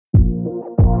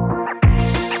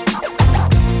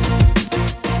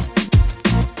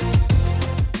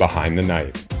Behind the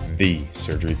Knife, the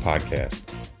surgery podcast.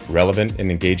 Relevant and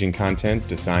engaging content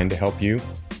designed to help you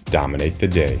dominate the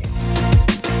day.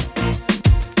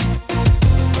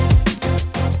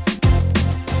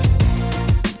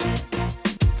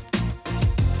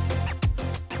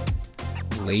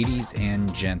 Ladies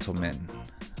and gentlemen,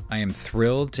 I am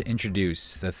thrilled to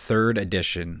introduce the third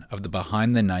edition of the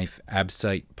Behind the Knife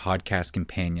AbSite podcast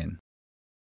companion.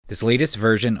 This latest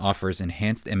version offers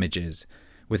enhanced images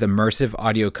with immersive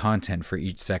audio content for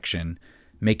each section,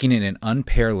 making it an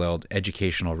unparalleled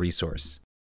educational resource.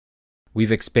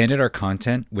 We've expanded our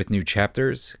content with new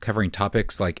chapters covering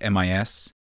topics like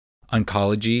MIS,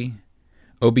 oncology,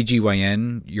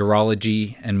 OBGYN,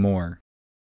 urology, and more.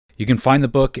 You can find the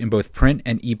book in both print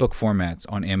and ebook formats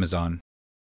on Amazon.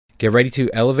 Get ready to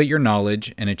elevate your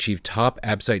knowledge and achieve top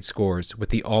AbSite scores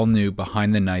with the all-new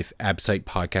Behind the Knife AbSite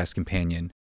podcast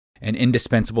companion, an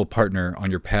indispensable partner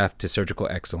on your path to surgical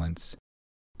excellence.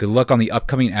 Good luck on the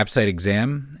upcoming AbSite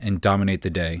exam and dominate the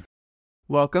day.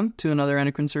 Welcome to another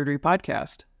Endocrine Surgery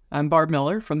podcast. I'm Barb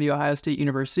Miller from The Ohio State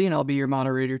University, and I'll be your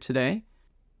moderator today.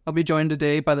 I'll be joined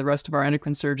today by the rest of our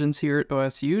endocrine surgeons here at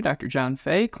OSU, Dr. John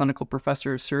Fay, Clinical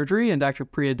Professor of Surgery, and Dr.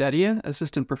 Priya Dediya,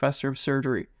 Assistant Professor of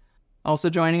Surgery. Also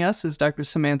joining us is Dr.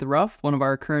 Samantha Ruff, one of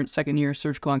our current second-year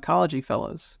surgical oncology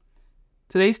fellows.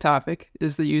 Today's topic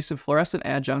is the use of fluorescent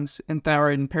adjuncts in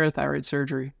thyroid and parathyroid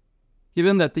surgery.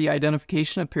 Given that the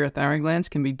identification of parathyroid glands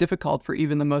can be difficult for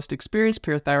even the most experienced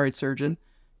parathyroid surgeon,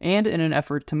 and in an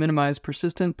effort to minimize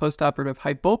persistent postoperative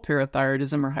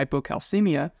hypoparathyroidism or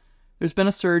hypocalcemia, there's been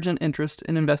a surge in interest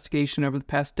and investigation over the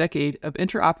past decade of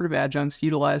intraoperative adjuncts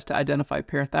utilized to identify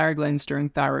parathyroid glands during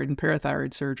thyroid and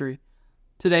parathyroid surgery.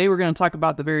 Today, we're going to talk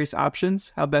about the various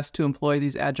options, how best to employ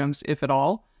these adjuncts, if at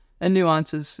all, and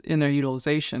nuances in their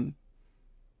utilization.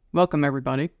 Welcome,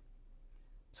 everybody.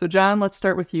 So, John, let's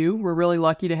start with you. We're really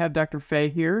lucky to have Dr. Fay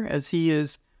here, as he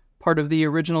is part of the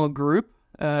original group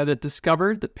that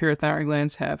discovered that parathyroid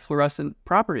glands have fluorescent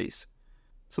properties.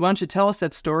 So why don't you tell us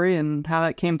that story and how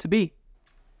that came to be?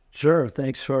 Sure.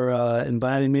 Thanks for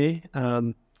inviting me.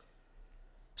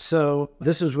 So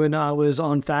this is when I was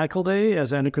on faculty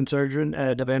as endocrine surgeon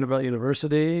at Vanderbilt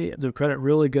University. The credit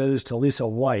really goes to Lisa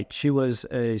White. She was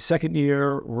a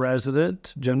second-year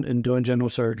resident in doing general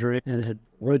surgery and had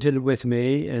rotated with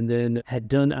me and then had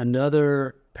done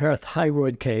another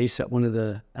parathyroid case at one of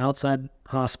the outside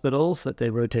hospitals that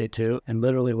they rotate to, and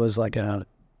literally was like a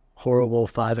horrible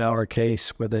 5-hour case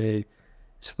where they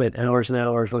spent hours and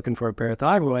hours looking for a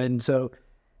parathyroid. And so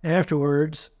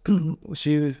afterwards,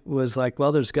 she was like,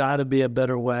 well, there's got to be a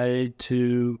better way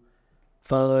to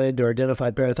find or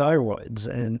identify parathyroids.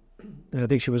 And I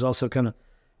think she was also kind of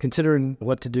considering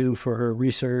what to do for her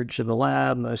research in the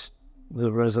lab. Most of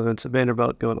the residents at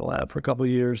Vanderbilt go in the lab for a couple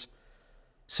of years.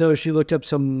 So she looked up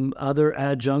some other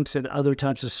adjuncts and other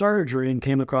types of surgery and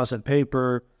came across a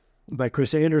paper by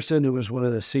Chris Anderson, who was one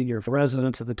of the senior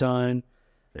residents at the time,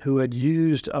 who had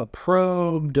used a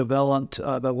probe developed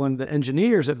by one of the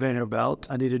engineers at Vanderbilt,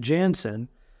 Anita Jansen,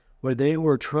 where they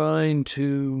were trying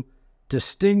to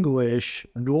distinguish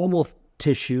normal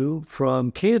tissue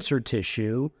from cancer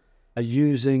tissue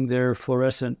using their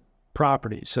fluorescent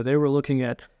properties. So they were looking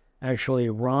at actually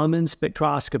Raman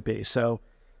spectroscopy. So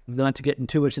not to get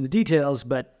into too much in the details,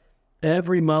 but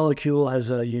every molecule has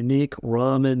a unique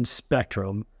Raman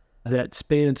spectrum that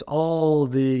spans all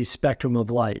the spectrum of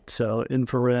light, so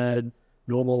infrared,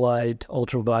 normal light,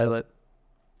 ultraviolet.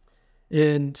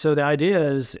 And so the idea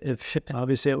is, if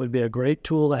obviously it would be a great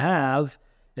tool to have,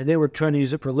 and they were trying to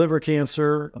use it for liver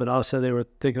cancer, but also they were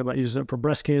thinking about using it for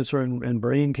breast cancer and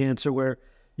brain cancer, where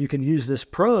you can use this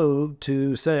probe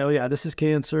to say, oh yeah, this is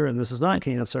cancer and this is not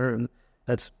cancer, and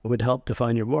that's would help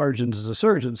define your margins as a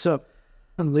surgeon. So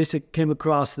Lisa came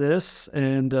across this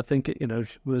and I think,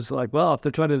 was like, well, if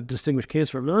they're trying to distinguish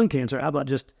cancer from non-cancer, how about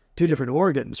just two different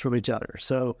organs from each other?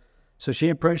 So she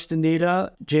approached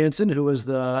Anita Jansen, who was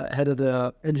the head of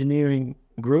the engineering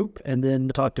group, and then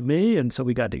talked to me. And so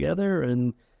we got together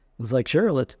and was like,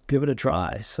 sure, let's give it a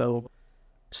try. So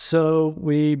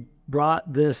we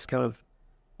brought this kind of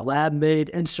a lab-made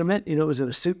instrument. It was in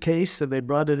a suitcase, and they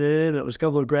brought it in. It was a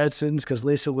couple of grad students because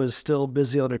Lisa was still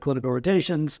busy on her clinical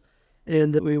rotations.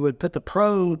 And that we would put the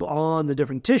probe on the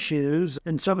different tissues.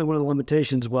 And certainly one of the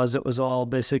limitations was it was all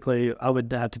basically, I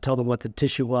would have to tell them what the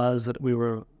tissue was that we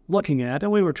were looking at.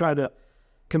 And we were trying to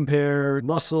compare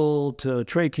muscle to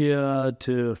trachea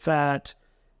to fat.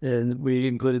 And we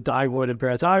included thyroid and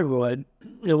parathyroid.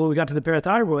 And when we got to the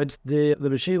parathyroids, the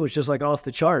machine was just like off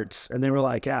the charts. And they were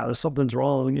like, yeah, something's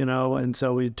wrong, And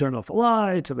so we turned off the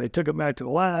lights and they took it back to the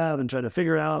lab and tried to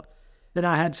figure out. Then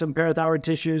I had some parathyroid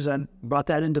tissues and brought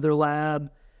that into their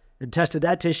lab. and tested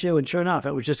that tissue, and sure enough,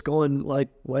 it was just going like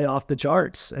way off the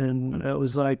charts. And it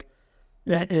was like,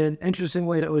 and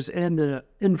interestingly, it was in the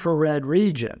infrared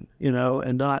region,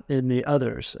 and not in the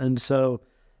others. And so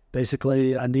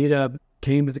basically, Anita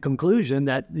came to the conclusion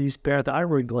that these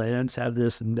parathyroid glands have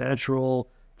this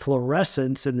natural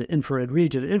fluorescence in the infrared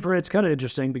region. Infrared's kind of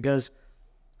interesting because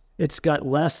it's got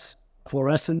less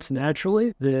fluorescence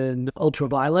naturally than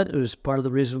ultraviolet. It was part of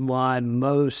the reason why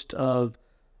most of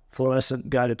fluorescent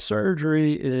guided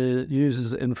surgery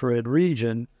uses the infrared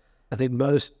region. I think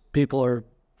most people are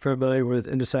familiar with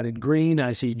indocyanine green.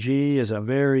 ICG is a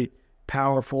very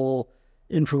powerful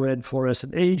infrared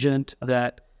fluorescent agent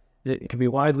that it can be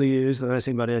widely used. And I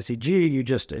think about ICG, you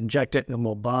just inject it and it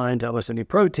will bind to almost any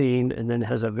protein and then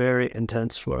has a very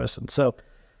intense fluorescence. So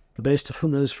based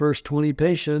on those first 20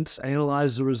 patients,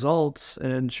 analyzed the results,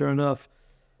 and sure enough,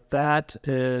 fat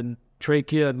and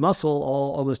trachea and muscle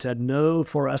all almost had no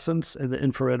fluorescence in the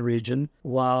infrared region,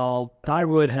 while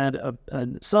thyroid had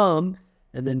some,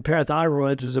 and then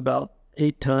parathyroid was about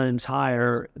 8 times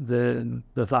higher than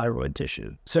the thyroid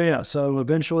tissue. So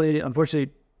eventually,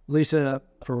 unfortunately, Lisa,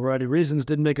 for a variety of reasons,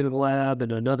 didn't make it to the lab,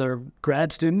 and another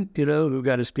grad student, who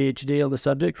got his PhD on the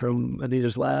subject from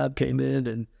Anita's lab came in,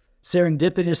 and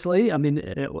serendipitously, I mean,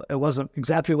 it wasn't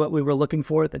exactly what we were looking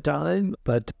for at the time,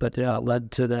 but yeah, it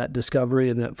led to that discovery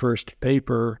in that first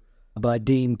paper by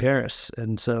Dean Paris.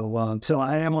 And so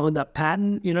I am on that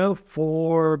patent,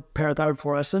 for parathyroid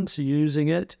fluorescence, using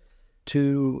it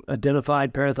to identify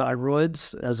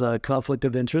parathyroids as a conflict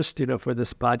of interest, for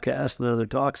this podcast and other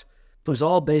talks. It was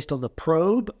all based on the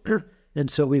probe.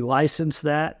 And so we licensed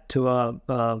that to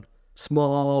a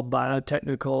small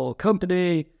biotechnical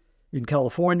company in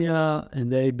California.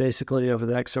 And they basically, over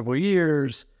the next several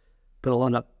years, put a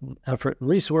lot of effort and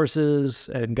resources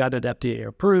and got it FDA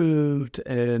approved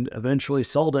and eventually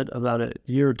sold it about a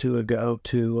year or two ago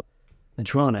to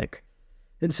Medtronic.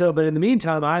 And so, but in the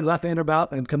meantime, I left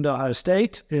Vanderbilt and come to Ohio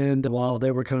State, and while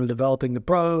they were kind of developing the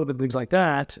probe and things like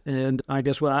that, and I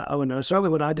guess what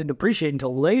I didn't appreciate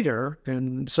until later,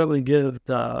 and certainly give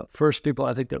the first people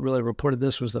I think that really reported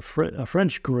this was a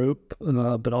French group,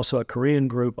 but also a Korean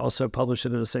group, also published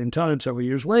it at the same time several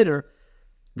years later,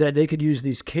 that they could use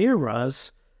these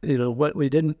cameras. What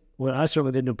I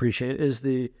certainly didn't appreciate is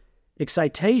the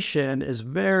excitation is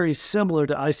very similar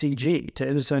to ICG, to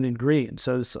indocyanine green.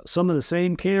 So some of the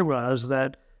same cameras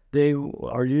that they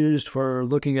are used for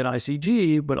looking at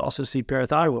ICG, but also see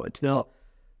parathyroids. Now,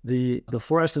 the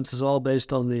fluorescence is all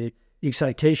based on the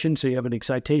excitation. So you have an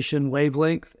excitation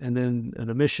wavelength and then an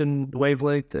emission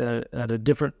wavelength at a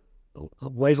different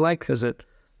wavelength because the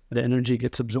energy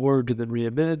gets absorbed and then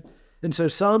re-emitted. And so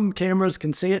some cameras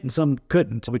can see it and some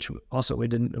couldn't, which also we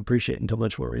didn't appreciate until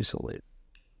much more recently.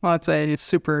 Well, it's a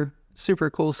super, super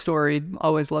cool story.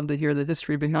 Always love to hear the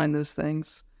history behind those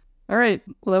things. All right.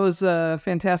 Well, that was a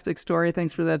fantastic story.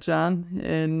 Thanks for that, John.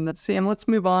 And Sam, let's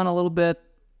move on a little bit.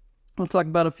 We'll talk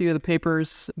about a few of the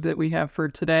papers that we have for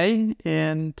today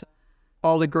and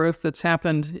all the growth that's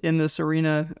happened in this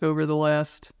arena over the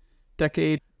last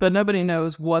decade. But nobody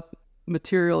knows what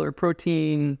material or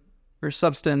protein or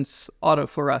substance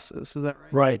autofluoresces. Is that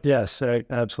right? Right. Yes,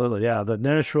 absolutely. Yeah. The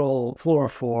natural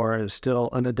fluorophore is still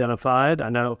unidentified. I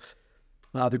know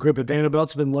the group at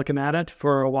Vanderbilt's been looking at it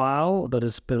for a while, but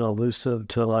it's been elusive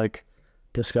to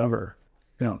discover.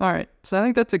 Yeah. All right. So I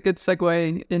think that's a good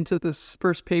segue into this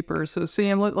first paper. So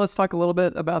Sam, let's talk a little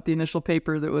bit about the initial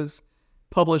paper that was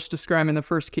published describing the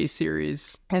first case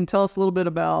series, and tell us a little bit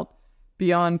about,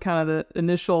 beyond kind of the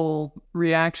initial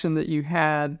reaction that you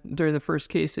had during the first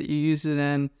case that you used it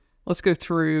in, let's go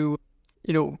through,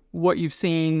 what you've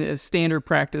seen as standard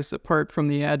practice apart from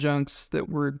the adjuncts that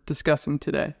we're discussing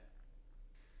today.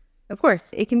 Of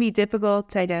course, it can be difficult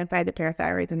to identify the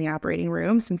parathyroids in the operating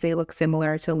room since they look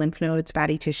similar to lymph nodes,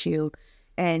 fatty tissue,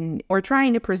 and we're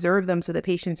trying to preserve them so that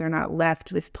patients are not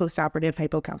left with postoperative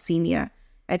hypocalcemia.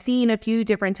 I've seen a few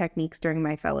different techniques during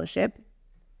my fellowship.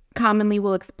 Commonly,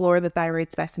 we'll explore the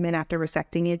thyroid specimen after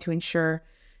resecting it to ensure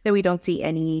that we don't see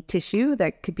any tissue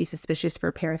that could be suspicious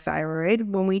for parathyroid.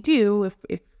 When we do,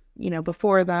 if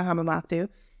before the hamamatsu,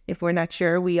 if we're not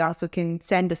sure, we also can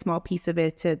send a small piece of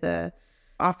it to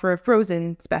offer a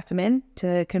frozen specimen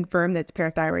to confirm that it's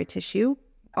parathyroid tissue.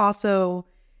 Also,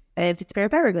 if it's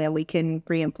parathyroid gland, we can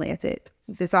reimplant it.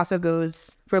 This also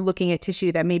goes for looking at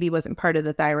tissue that maybe wasn't part of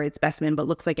the thyroid specimen, but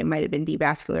looks like it might have been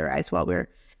devascularized while we're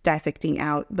dissecting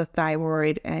out the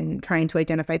thyroid and trying to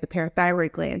identify the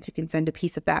parathyroid gland. You can send a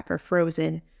piece of that for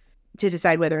frozen to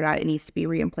decide whether or not it needs to be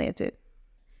reimplanted.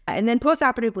 And then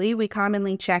postoperatively, we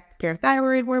commonly check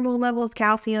parathyroid hormone levels,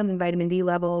 calcium, and vitamin D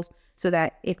levels, so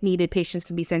that if needed, patients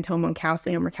can be sent home on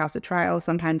calcium or calcitriol.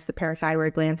 Sometimes the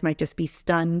parathyroid glands might just be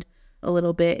stunned a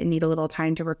little bit and need a little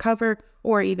time to recover,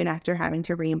 or even after having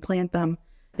to reimplant them,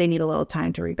 they need a little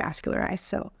time to revascularize.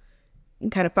 So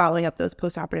kind of following up those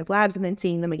postoperative labs and then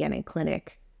seeing them again in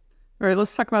clinic. All right,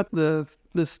 let's talk about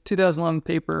this 2011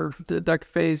 paper that Dr.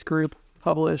 Fay's group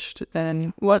published.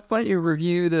 And why don't you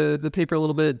review the paper a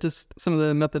little bit, just some of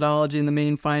the methodology and the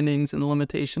main findings and the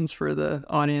limitations for the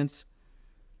audience?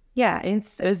 Yeah, it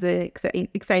was an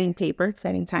exciting paper,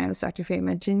 exciting time, as Dr. Fay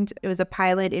mentioned. It was a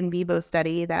pilot in vivo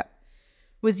study that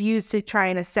was used to try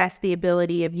and assess the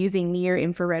ability of using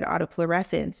near-infrared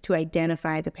autofluorescence to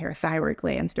identify the parathyroid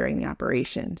glands during the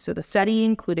operation. So the study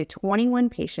included 21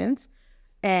 patients,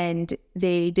 and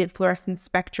they did fluorescence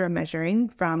spectra measuring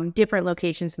from different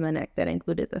locations in the neck that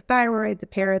included the thyroid, the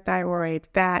parathyroid,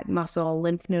 fat, muscle,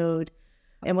 lymph node.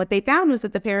 And what they found was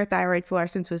that the parathyroid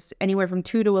fluorescence was anywhere from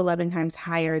 2 to 11 times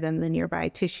higher than the nearby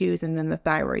tissues and then the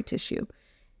thyroid tissue.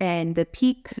 And the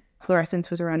peak fluorescence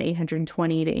was around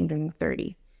 820 to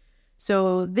 830.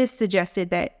 So this suggested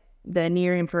that the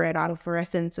near-infrared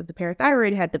autofluorescence of the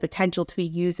parathyroid had the potential to be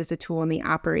used as a tool in the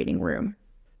operating room.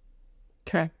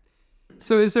 Okay.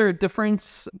 So is there a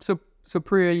difference? So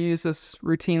Priya, you use this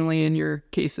routinely in your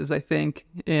cases, I think.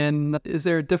 And is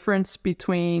there a difference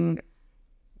between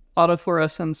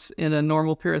autofluorescence in a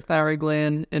normal parathyroid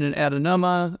gland and an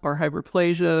adenoma or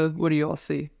hyperplasia? What do you all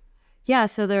see? Yeah,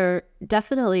 so there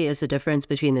definitely is a difference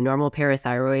between the normal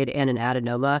parathyroid and an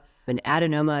adenoma. An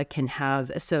adenoma can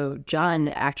have, so John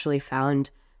actually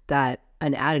found that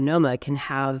an adenoma can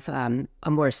have a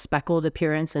more speckled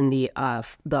appearance, and the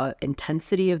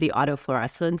intensity of the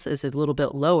autofluorescence is a little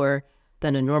bit lower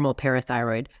than a normal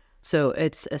parathyroid. So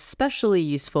it's especially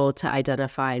useful to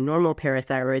identify normal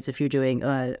parathyroids if you're doing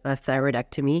a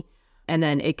thyroidectomy. And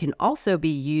then it can also be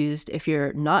used if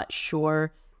you're not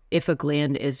sure if a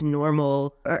gland is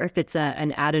normal or if it's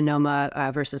an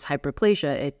adenoma versus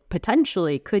hyperplasia. It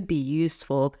potentially could be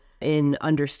useful in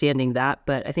understanding that,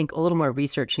 but I think a little more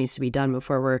research needs to be done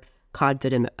before we're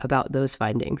confident about those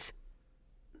findings.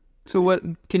 So what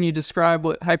can you describe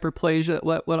what hyperplasia,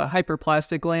 what a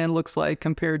hyperplastic gland looks like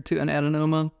compared to an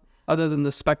adenoma, other than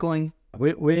the speckling?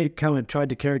 We kind of tried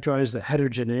to characterize the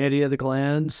heterogeneity of the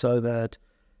gland so that,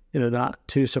 not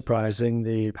too surprising,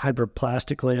 the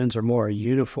hyperplastic glands are more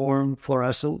uniform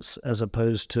fluorescence as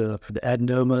opposed to the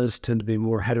adenomas tend to be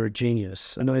more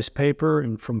heterogeneous. A nice paper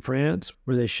from France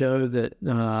where they show that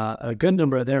a good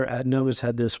number of their adenomas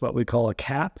had this, what we call a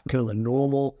cap, kind of a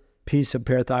normal piece of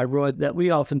parathyroid that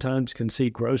we oftentimes can see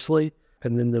grossly,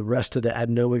 and then the rest of the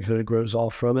adenoma kind of grows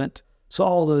off from it. So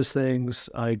all those things,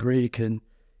 I agree, can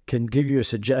give you a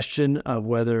suggestion of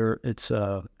whether it's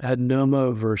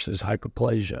adenoma versus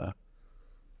hyperplasia.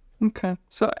 Okay.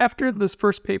 So after this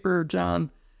first paper,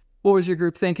 John, what was your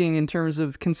group thinking in terms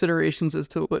of considerations as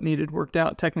to what needed worked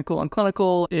out, technical and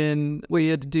clinical, and what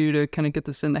you had to do to kind of get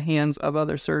this in the hands of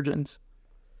other surgeons?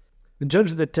 In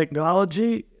terms of the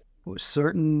technology,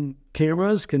 certain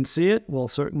cameras can see it, while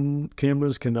certain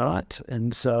cameras cannot.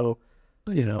 And so,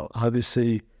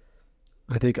 obviously,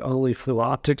 I think only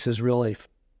Fluoptics is really...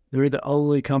 They're the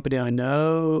only company I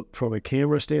know from a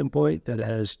camera standpoint that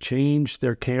has changed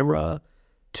their camera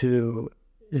to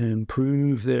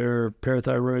improve their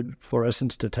parathyroid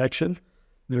fluorescence detection.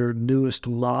 Their newest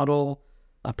model,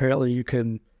 apparently you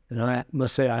can, and I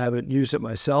must say I haven't used it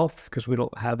myself because we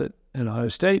don't have it in Ohio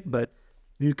State, but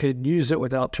you can use it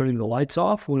without turning the lights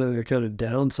off. One of the kind of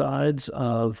downsides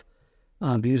of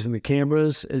using the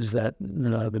cameras is that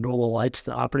the normal lights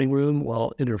in the operating room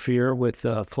will interfere with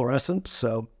fluorescence.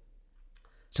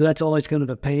 So that's always kind of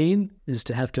a pain, is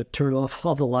to have to turn off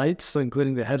all the lights,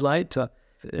 including the headlight.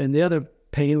 And the other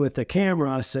pain with the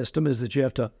camera system is that you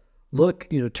have to look,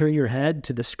 turn your head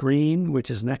to the screen,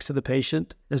 which is next to the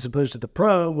patient, as opposed to the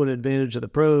probe. One advantage of the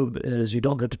probe is you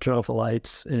don't have to turn off the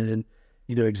lights, and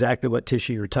you know exactly what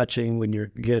tissue you're touching when you're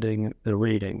getting the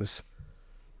readings.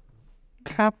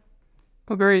 Okay.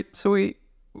 Well, great. So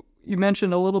you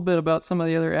mentioned a little bit about some of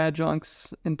the other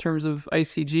adjuncts in terms of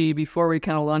ICG before we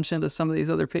kind of launch into some of these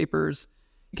other papers.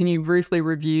 Can you briefly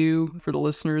review for the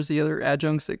listeners the other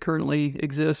adjuncts that currently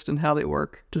exist and how they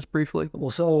work, just briefly? Well,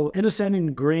 so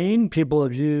endocytin green people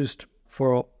have used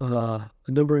for a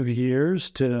number of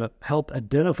years to help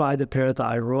identify the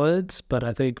parathyroids, but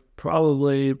I think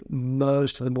probably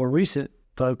most of the more recent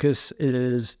focus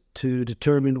is to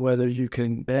determine whether you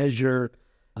can measure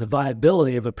the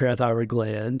viability of a parathyroid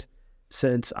gland,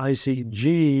 since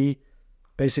ICG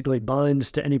basically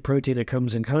binds to any protein it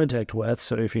comes in contact with.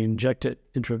 So if you inject it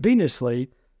intravenously,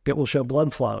 it will show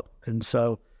blood flow. And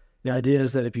so the idea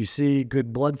is that if you see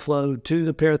good blood flow to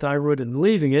the parathyroid and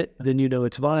leaving it, then you know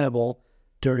it's viable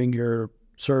during your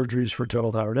surgeries for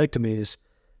total thyroidectomies.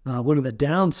 One of the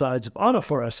downsides of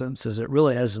autofluorescence is it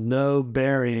really has no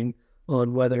bearing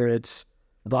on whether it's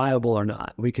viable or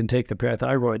not. We can take the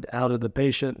parathyroid out of the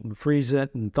patient and freeze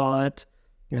it and thaw it,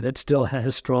 and it still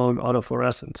has strong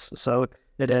autofluorescence. So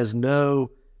it has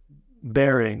no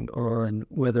bearing on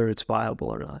whether it's viable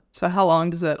or not. So how long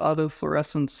does that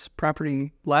autofluorescence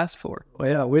property last for? Well,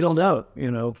 yeah, we don't know.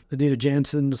 Anita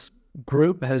Jansen's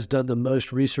group has done the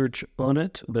most research on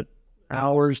it, but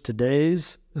hours to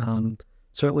days.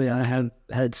 Certainly I have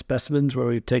had specimens where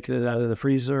we've taken it out of the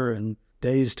freezer and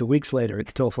days to weeks later it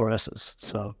still fluoresces.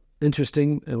 So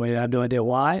interesting. And we have no idea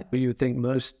why, but you would think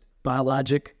most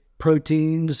biologic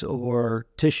proteins or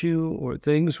tissue or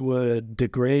things would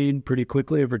degrade pretty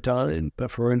quickly over time,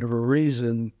 but for whatever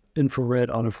reason, infrared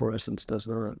autofluorescence does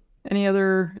not. Any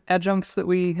other adjuncts that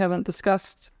we haven't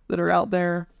discussed that are out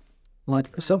there? Like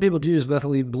some people do use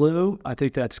methylene blue. I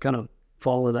think that's kind of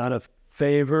fallen out of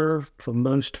favor for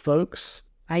most folks.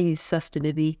 I use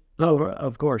Sustamib. Oh,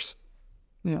 of course.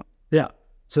 Yeah. Yeah.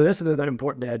 So that's another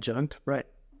important adjunct, right?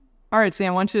 All right,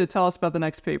 Sam, I want you to tell us about the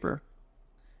next paper.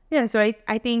 Yeah, so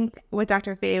I think what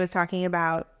Dr. Fay was talking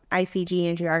about,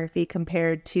 ICG angiography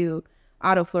compared to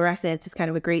autofluorescence, is kind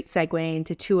of a great segue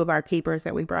into two of our papers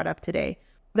that we brought up today.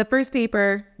 The first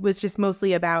paper was just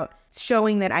mostly about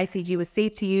showing that ICG was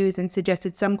safe to use and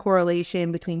suggested some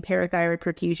correlation between parathyroid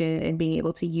perfusion and being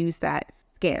able to use that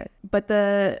scan.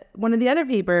 But one of the other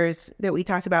papers that we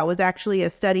talked about was actually a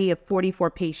study of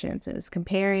 44 patients. It was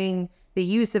comparing the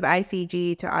use of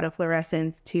ICG to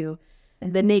autofluorescence to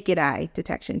the naked eye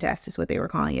detection test, is what they were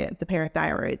calling it, the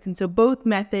parathyroids. And so both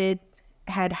methods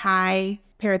had high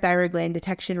parathyroid gland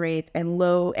detection rates and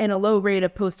a low rate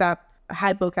of post-op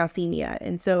hypocalcemia.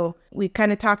 And so we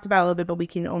kind of talked about a little bit, but we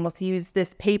can almost use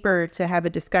this paper to have a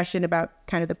discussion about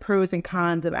kind of the pros and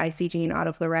cons of ICG and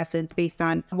autofluorescence based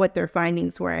on what their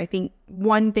findings were. I think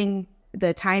one thing,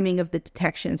 the timing of the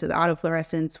detection, so the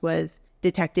autofluorescence was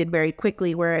detected very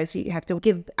quickly, whereas you have to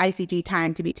give ICG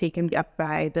time to be taken up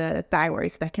by the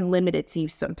thyroid, so that can limit its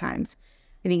use sometimes.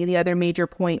 I think the other major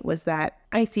point was that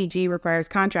ICG requires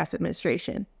contrast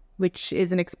administration, which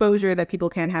is an exposure that people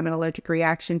can have an allergic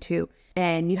reaction to,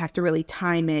 and you have to really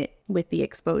time it with the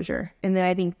exposure. And then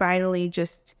I think finally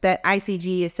just that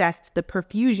ICG assessed the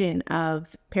perfusion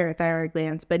of parathyroid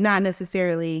glands, but not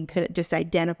necessarily could just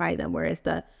identify them, whereas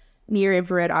the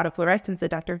near-infrared autofluorescence that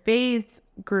Dr. Fay's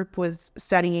group was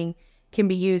studying can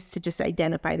be used to just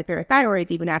identify the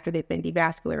parathyroids even after they've been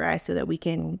devascularized so that we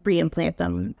can re-implant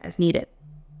them as needed.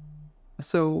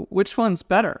 So which one's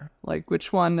better? Like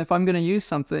which one, if I'm going to use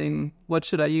something, what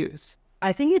should I use?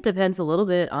 I think it depends a little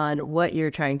bit on what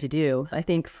you're trying to do. I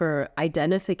think for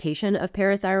identification of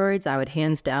parathyroids, I would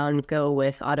hands down go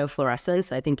with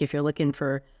autofluorescence. I think if you're looking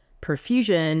for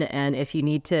perfusion and if you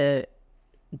need to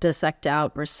dissect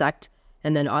out, resect,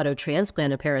 and then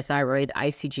auto-transplant a parathyroid,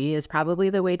 ICG is probably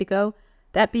the way to go.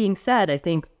 That being said, I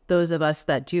think those of us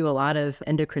that do a lot of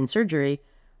endocrine surgery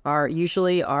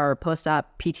usually our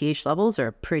post-op PTH levels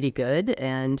are pretty good,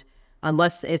 and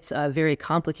unless it's a very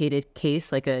complicated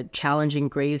case, like a challenging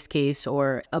Graves case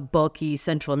or a bulky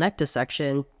central neck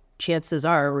dissection, chances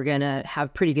are we're going to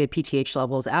have pretty good PTH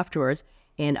levels afterwards.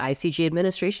 And ICG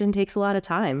administration takes a lot of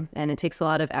time and it takes a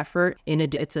lot of effort.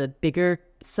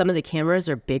 Some of the cameras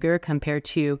are bigger compared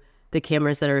to the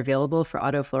cameras that are available for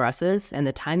autofluorescence, and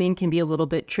the timing can be a little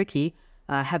bit tricky.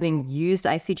 Having used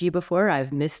ICG before,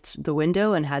 I've missed the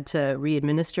window and had to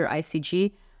re-administer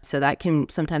ICG. So that can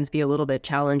sometimes be a little bit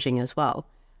challenging as well.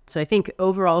 So I think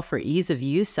overall for ease of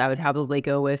use, I would probably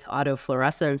go with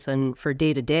autofluorescence, and for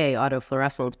day-to-day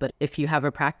autofluorescence. But if you have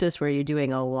a practice where you're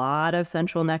doing a lot of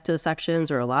central neck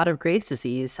dissections or a lot of Graves'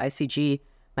 disease, ICG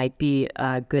might be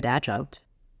a good adjunct.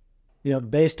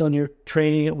 Based on your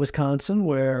training at Wisconsin,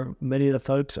 where many of the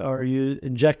folks are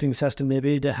injecting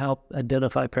Sustamib to help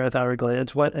identify parathyroid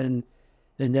glands,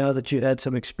 and now that you've had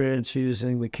some experience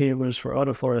using the cameras for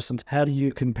autofluorescence, how do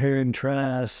you compare and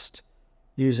contrast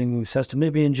using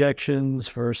Sustamib injections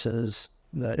versus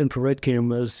the infrared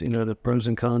cameras, the pros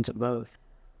and cons of both?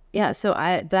 Yeah, so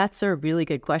that's a really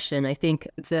good question. I think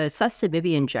the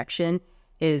Sustamib injection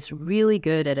is really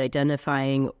good at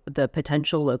identifying the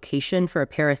potential location for a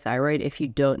parathyroid if you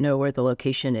don't know where the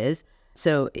location is.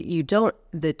 So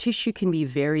the tissue can be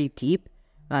very deep.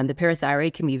 The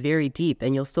parathyroid can be very deep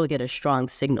and you'll still get a strong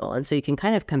signal. And so you can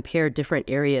kind of compare different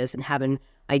areas and have an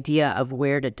idea of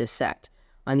where to dissect.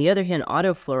 On the other hand,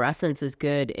 autofluorescence is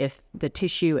good if the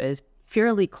tissue is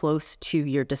fairly close to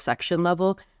your dissection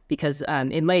level, because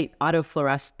it might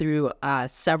autofluoresce through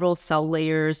several cell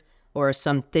layers or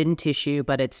some thin tissue,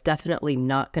 but it's definitely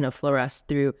not going to fluoresce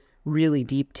through really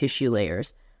deep tissue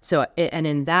layers. So, and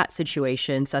in that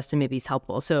situation, Sestimib is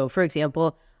helpful. So, for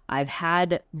example, I've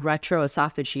had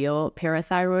retroesophageal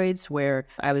parathyroids where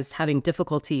I was having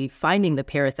difficulty finding the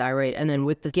parathyroid, and then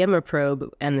with the gamma probe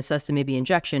and the Sestimib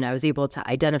injection, I was able to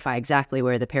identify exactly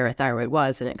where the parathyroid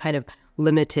was, and it kind of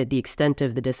limited the extent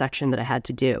of the dissection that I had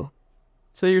to do.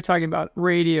 So you're talking about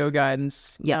radio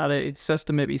guidance, Yeah. not a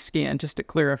Sestimib scan, just to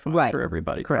clarify for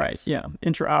everybody. Correct. Right. Yeah.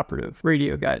 Intraoperative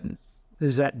radio guidance.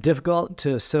 Is that difficult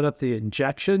to set up the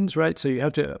injections, right? So you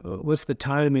have to, what's the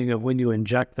timing of when you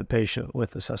inject the patient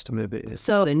with the Sestimib?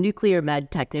 So the nuclear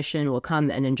med technician will come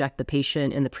and inject the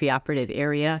patient in the preoperative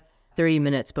area 30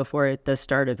 minutes before the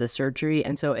start of the surgery.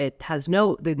 And so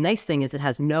the nice thing is it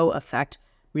has no effect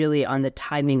really on the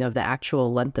timing of the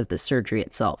actual length of the surgery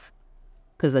itself,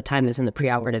 because the time is in the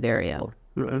preoperative area.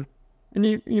 Right. And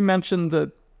you mentioned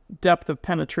the depth of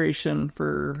penetration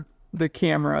for the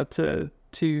camera to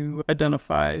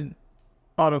identify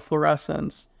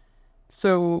autofluorescence.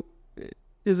 So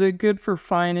is it good for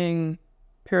finding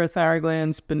parathyroid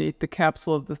glands beneath the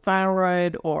capsule of the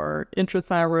thyroid or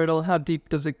intrathyroidal? How deep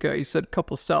does it go? You said a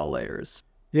couple cell layers.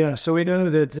 Yeah, so we know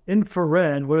that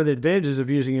infrared, what are the advantages of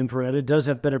using infrared? It does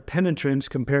have better penetrance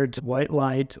compared to white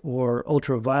light or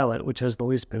ultraviolet, which has the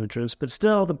least penetrance, but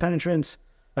still the penetrance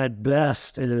at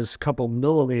best is a couple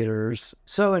millimeters.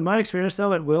 So in my experience,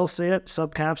 though, it will see it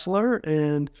subcapsular,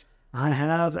 and I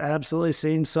have absolutely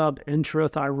seen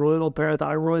sub-intrathyroidal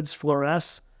parathyroids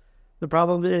fluoresce. The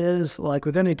problem is, like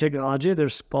with any technology,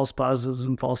 there's false positives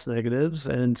and false negatives,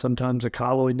 and sometimes a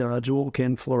colloid nodule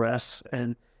can fluoresce.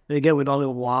 And again, we don't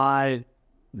know why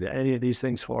any of these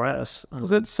things fluoresce.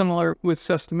 Is it similar with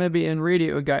Sestimib and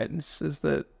radio guidance? Is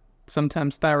that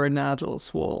sometimes thyroid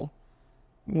nodules will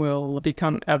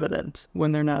become evident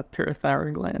when they're not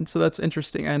parathyroid glands? So that's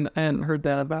interesting. I hadn't heard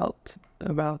that about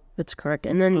That's correct.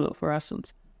 And then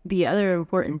autofluorescence. the other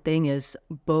important thing is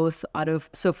so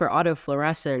for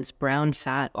autofluorescence, brown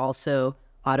fat also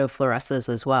autofluoresces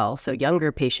as well. So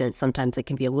younger patients, sometimes it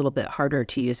can be a little bit harder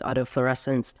to use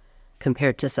autofluorescence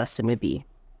compared to Sestimib.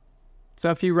 So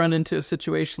if you run into a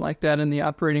situation like that in the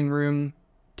operating room,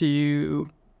 do you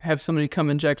have somebody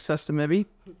come inject Sestimib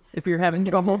if you're having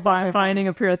trouble finding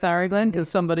a parathyroid gland? Because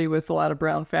somebody with a lot of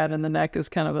brown fat in the neck is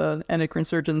kind of an endocrine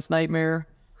surgeon's nightmare.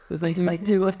 Those things might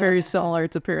do look very similar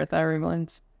to parathyroid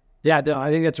glands. Yeah, no, I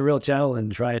think that's a real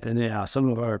challenge, right? And yeah, some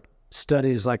of our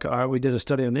studies, we did a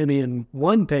study on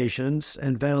MEN1 patients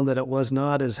and found that it was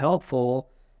not as helpful.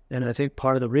 And I think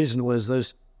part of the reason was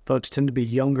those folks tend to be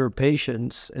younger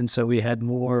patients, and so we had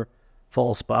more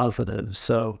false positives.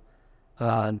 So,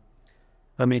 I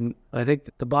think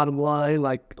the bottom line,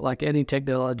 like any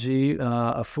technology,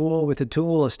 a fool with a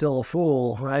tool is still a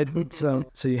fool, right? So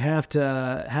you have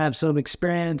to have some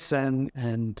experience,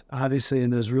 and obviously in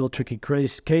those real tricky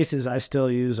cases, I still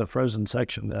use a frozen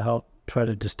section to help try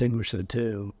to distinguish the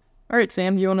two. All right,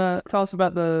 Sam, you want to tell us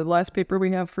about the last paper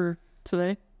we have for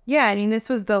today? Yeah, I mean, this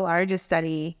was the largest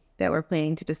study that we're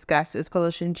planning to discuss. It was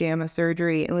published in JAMA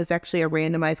Surgery. It was actually a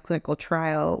randomized clinical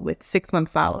trial with 6-month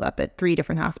follow-up at 3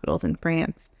 different hospitals in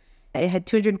France. It had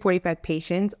 245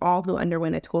 patients, all who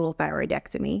underwent a total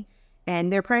thyroidectomy.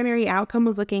 And their primary outcome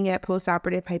was looking at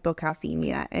postoperative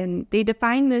hypocalcemia. And they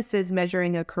defined this as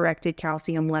measuring a corrected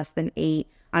calcium less than 8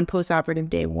 on postoperative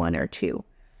day 1 or 2.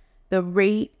 The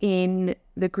rate in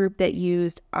the group that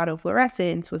used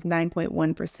autofluorescence was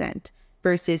 9.1%.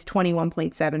 versus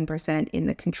 21.7% in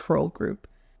the control group.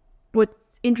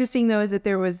 What's interesting, though, is that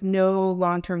there was no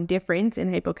long-term difference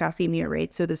in hypocalcemia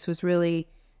rates. So this was really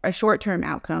a short-term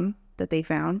outcome that they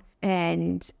found.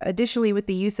 And additionally, with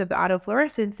the use of the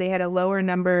autofluorescence, they had a lower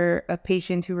number of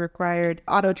patients who required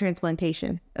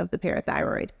autotransplantation of the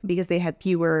parathyroid because they had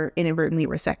fewer inadvertently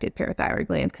resected parathyroid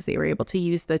glands because they were able to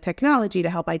use the technology to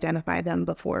help identify them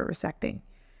before resecting.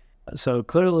 So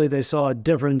clearly they saw a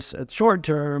difference at short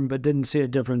term, but didn't see a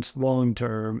difference long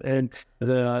term. And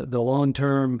the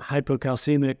long-term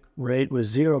hypocalcemic rate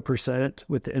was 0%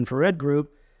 with the infrared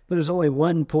group, but it was only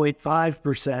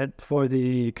 1.5% for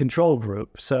the control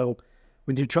group. So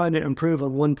when you're trying to improve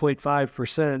on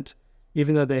 1.5%,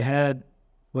 even though they had,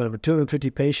 250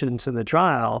 patients in the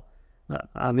trial,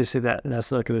 obviously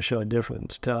that's not going to show a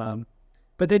difference.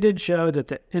 But they did show that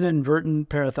the inadvertent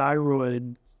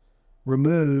parathyroid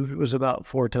removed was about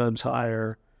 4 times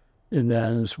higher in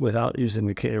those without using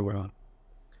the camera.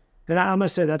 And I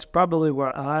must say that's probably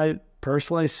where I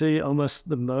personally see almost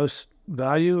the most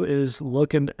value is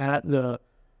looking at the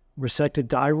resected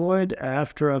thyroid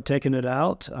after I've taken it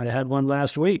out. I had one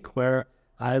last week where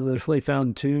I literally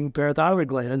found 2 parathyroid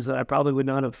glands that I probably would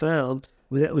not have found.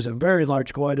 It was a very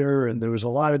large goiter, and there was a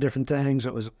lot of different things.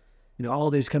 It was,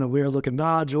 all these kind of weird-looking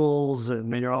nodules,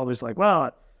 and you're always like, well,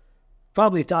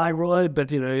 probably thyroid,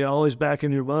 but, you're always back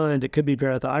in your mind, it could be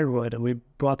parathyroid. And we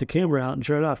brought the camera out, and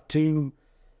sure enough, 2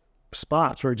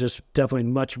 spots were just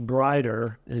definitely much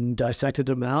brighter, and dissected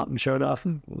them out, and sure enough,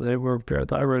 they were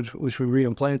parathyroid, which we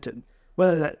reimplanted.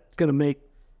 Whether that's going to make...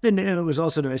 And it was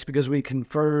also nice because we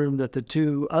confirmed that the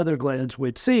 2 other glands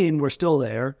we'd seen were still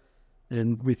there,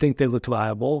 and we think they looked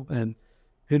viable, and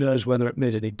who knows whether it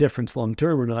made any difference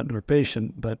long-term or not in our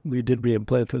patient, but we did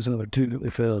reimplant those other 2 that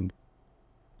we found.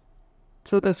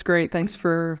 So that's great. Thanks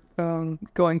for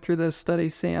going through this study,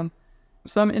 Sam.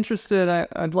 So I'm interested,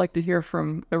 I'd like to hear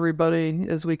from everybody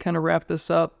as we kind of wrap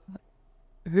this up.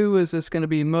 Who is this going to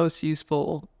be most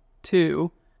useful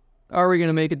to? Are we going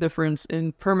to make a difference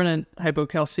in permanent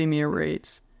hypocalcemia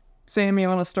rates? Sam, you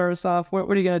want to start us off? What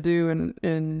are you going to do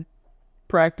in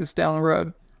practice down the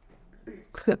road?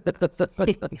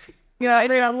 I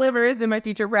read on livers in my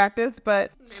future practice,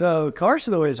 but... So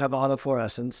carcinoids have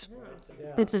autofluorescence.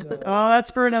 Oh, that's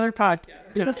for another podcast.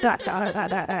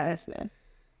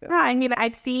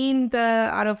 I've seen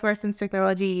the autofluorescence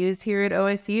technology used here at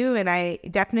OSU, and I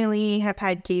definitely have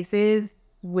had cases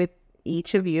with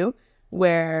each of you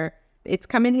where it's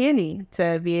come in handy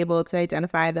to be able to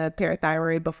identify the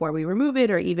parathyroid before we remove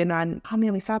it, or even on,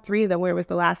 we saw 3 of them, where it was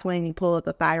the last one and you pull out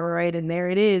the thyroid and there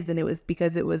it is. And it was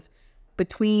because it was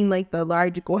between the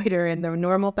large goiter and the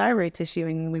normal thyroid tissue,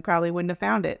 and we probably wouldn't have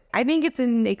found it. I think it's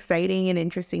an exciting and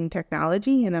interesting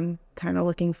technology, and I'm kind of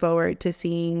looking forward to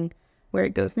seeing where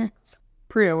it goes next.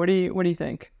 Priya, what do you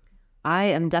think? I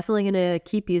am definitely going to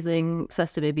keep using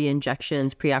sestimibie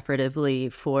injections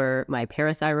preoperatively for my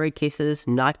parathyroid cases.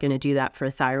 Not going to do that for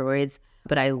thyroids,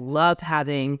 but I love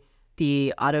having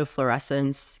the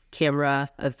autofluorescence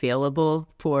camera available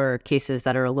for cases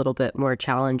that are a little bit more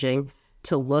challenging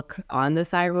to look on the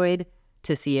thyroid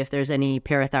to see if there's any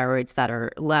parathyroids that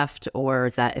are left, or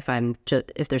that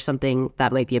if there's something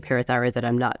that might be a parathyroid that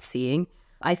I'm not seeing.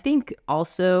 I think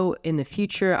also in the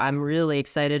future, I'm really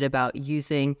excited about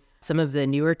using some of the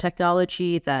newer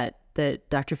technology that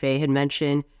Dr. Fay had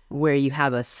mentioned, where you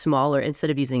have a smaller,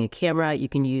 instead of using a camera, you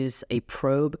can use a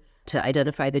probe to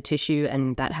identify the tissue,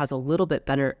 and that has a little bit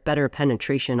better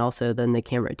penetration also than the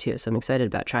camera too. So I'm excited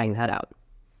about trying that out.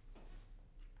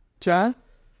 John?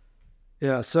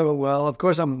 Yeah, so, well, of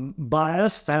course I'm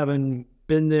biased, having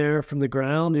been there from the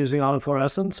ground using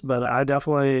autofluorescence, but I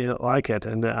definitely like it.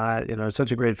 And it's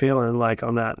such a great feeling, like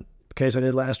on that case I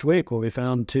did last week where we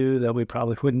found 2 that we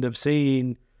probably wouldn't have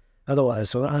seen otherwise.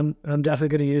 So I'm definitely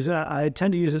going to use it. I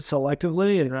tend to use it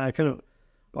selectively, and I kind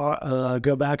of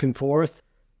go back and forth.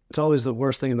 It's always the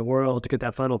worst thing in the world to get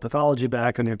that final pathology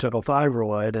back on your total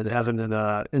thyroid, and having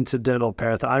an incidental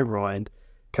parathyroid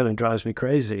kind of drives me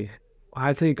crazy.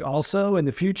 I think also in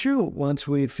the future, once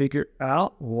we figure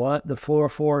out what the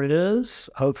fluorophore is,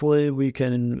 hopefully we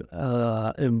can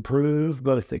improve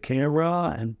both the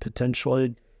camera and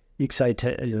potentially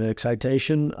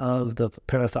excitation of the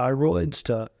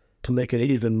parathyroids to make it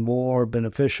even more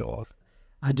beneficial.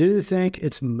 I do think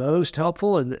it's most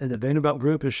helpful, and the Vanderbilt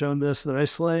group has shown this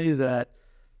nicely, that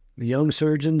the young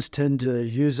surgeons tend to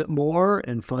use it more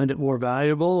and find it more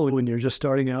valuable when you're just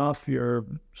starting off your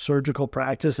surgical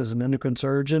practice as an endocrine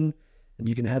surgeon, and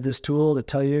you can have this tool to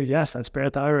tell you, yes, that's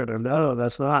parathyroid, or no,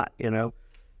 that's not.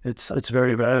 It's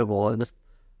very valuable, and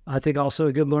I think also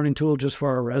a good learning tool just for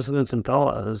our residents and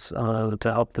fellows to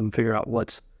help them figure out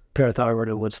what's parathyroid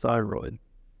and what's thyroid.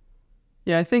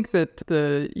 Yeah, I think that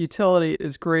the utility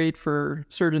is great for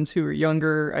surgeons who are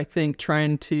younger. I think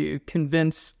trying to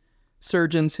convince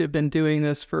surgeons who have been doing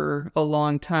this for a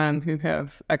long time, who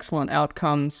have excellent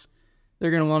outcomes, they're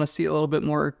going to want to see a little bit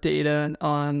more data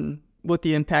on what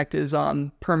the impact is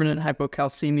on permanent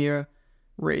hypocalcemia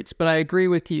rates. But I agree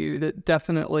with you that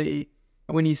definitely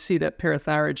when you see that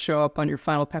parathyroid show up on your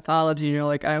final pathology, and you're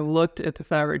like, I looked at the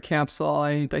thyroid capsule,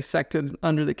 I dissected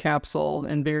under the capsule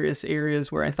in various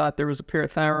areas where I thought there was a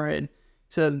parathyroid.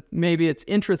 So maybe it's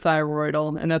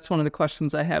intrathyroidal, and that's one of the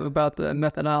questions I have about the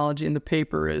methodology in the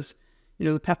paper is,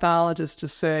 the pathologists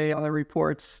just say on the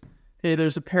reports, hey,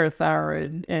 there's a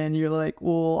parathyroid, and you're like,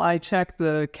 well, I checked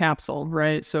the capsule,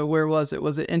 right? So where was it?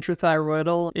 Was it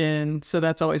intrathyroidal? And so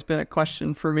that's always been a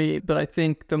question for me. But I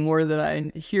think the more that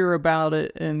I hear about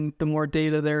it and the more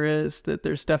data there is, that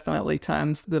there's definitely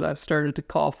times that I've started to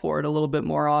call for it a little bit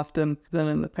more often than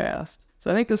in the past. So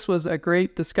I think this was a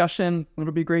great discussion.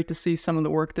 It'll be great to see some of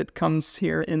the work that comes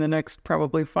here in the next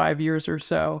probably 5 years or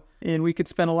so. And we could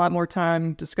spend a lot more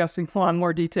time discussing a lot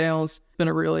more details. It's been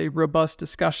a really robust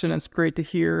discussion. It's great to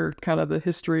hear kind of the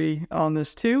history on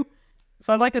this too.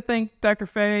 So I'd like to thank Dr.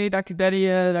 Fay, Dr.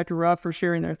 Dedia, Dr. Ruff for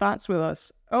sharing their thoughts with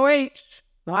us. OH!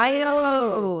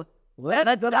 IO!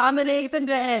 Let's dominate the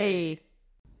day!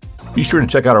 Be sure to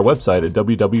check out our website at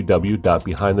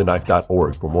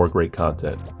www.behindtheknife.org for more great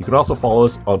content. You can also follow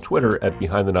us on Twitter at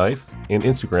Behind the Knife and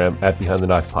Instagram at Behind the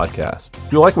Knife Podcast.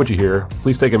 If you like what you hear,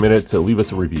 please take a minute to leave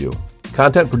us a review.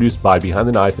 Content produced by Behind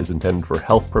the Knife is intended for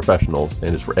health professionals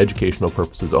and is for educational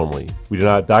purposes only. We do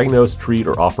not diagnose, treat,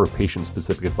 or offer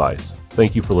patient-specific advice.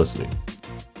 Thank you for listening.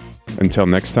 Until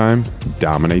next time,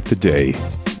 dominate the day.